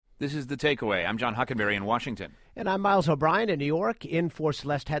This is The Takeaway. I'm John Huckenberry in Washington. And I'm Miles O'Brien in New York, in for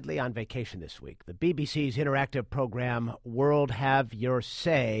Celeste Headley on vacation this week. The BBC's interactive program, World Have Your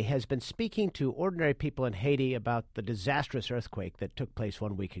Say, has been speaking to ordinary people in Haiti about the disastrous earthquake that took place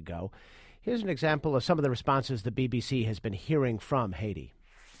 1 week ago. Here's an example of some of the responses the BBC has been hearing from Haiti.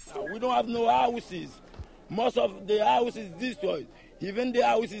 We don't have no houses. Most of the houses destroyed. Even the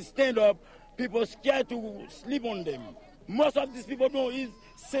houses stand up, people scared to sleep on them. Most of these people don't eat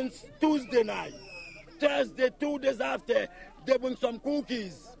since Tuesday night. Thursday, 2 days after, they bring some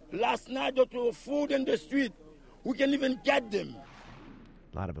cookies. Last night, they threw food in the street. We can't even get them.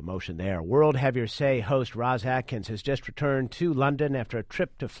 A lot of emotion there. World Have Your Say host Roz Atkins has just returned to London after a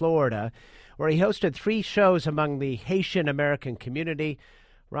trip to Florida, where he hosted 3 shows among the Haitian American community.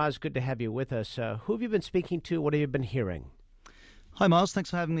 Roz, good to have you with us. Who have you been speaking to? What have you been hearing? Hi, Miles. Thanks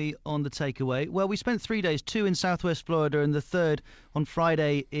for having me on The Takeaway. Well, we spent 3 days, 2 in southwest Florida and the third on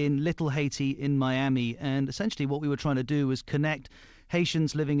Friday in Little Haiti in Miami. And essentially what we were trying to do was connect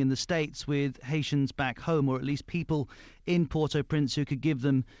Haitians living in the States with Haitians back home, or at least people in Port-au-Prince who could give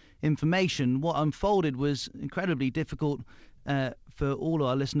them information. What unfolded was incredibly difficult for all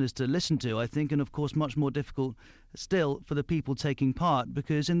our listeners to listen to, I think, and of course much more difficult still for the people taking part,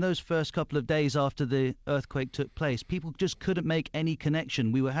 because in those first couple of days after the earthquake took place, people just couldn't make any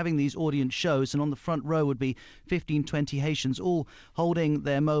connection. We were having these audience shows, and on the front row would be 15, 20 Haitians, all holding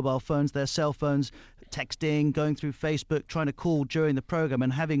their mobile phones, their cell phones, texting, going through Facebook, trying to call during the program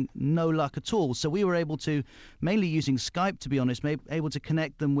and having no luck at all. So we were able to, mainly using Skype to be honest, able to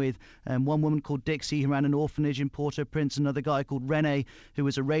connect them with one woman called Dixie who ran an orphanage in Port-au-Prince, another guy called Rene who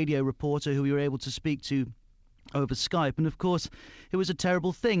was a radio reporter who we were able to speak to over Skype. And of course it was a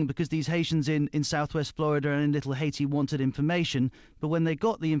terrible thing because these Haitians in southwest Florida and in Little Haiti wanted information, but when they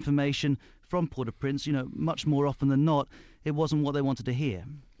got the information from Port-au-Prince, much more often than not, it wasn't what they wanted to hear.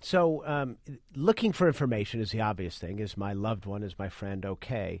 So looking for information is the obvious thing. Is my loved one, is my friend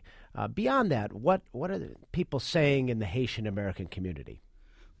okay? Beyond that, what are the people saying in the Haitian American community?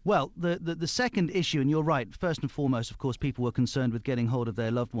 Well, the second issue, and you're right, first and foremost, of course, people were concerned with getting hold of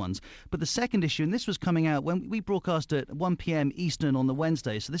their loved ones. But the second issue, and this was coming out when we broadcast at 1 p.m. Eastern on the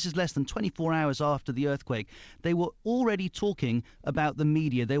Wednesday, so this is less than 24 hours after the earthquake, they were already talking about the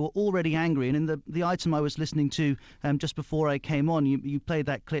media. They were already angry. And in the item I was listening to just before I came on, you played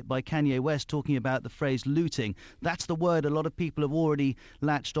that clip by Kanye West talking about the phrase looting. That's the word a lot of people have already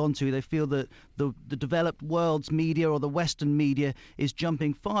latched onto. They feel that the developed world's media or the Western media is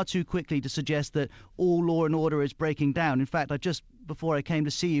jumping far too quickly to suggest that all law and order is breaking down. In fact, I just, before I came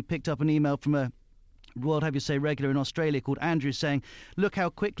to see you, picked up an email from a World Have Your Say regular in Australia called Andrew saying, look how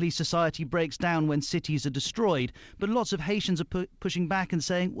quickly society breaks down when cities are destroyed. But lots of Haitians are pushing back and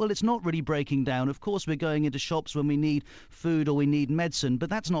saying, well, it's not really breaking down. Of course, we're going into shops when we need food or we need medicine, but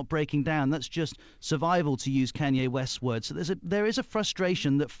that's not breaking down. That's just survival, to use Kanye West's words. So there is a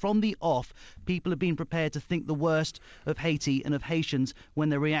frustration that from the off, people have been prepared to think the worst of Haiti and of Haitians when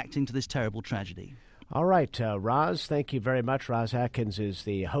they're reacting to this terrible tragedy. All right, Roz, thank you very much. Roz Atkins is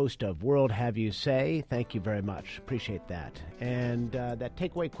the host of World Have You Say. Thank you very much. Appreciate that. And that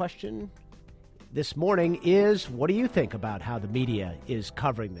takeaway question this morning is, what do you think about how the media is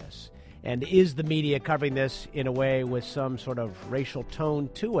covering this? And is the media covering this in a way with some sort of racial tone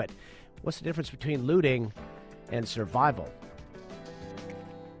to it? What's the difference between looting and survival?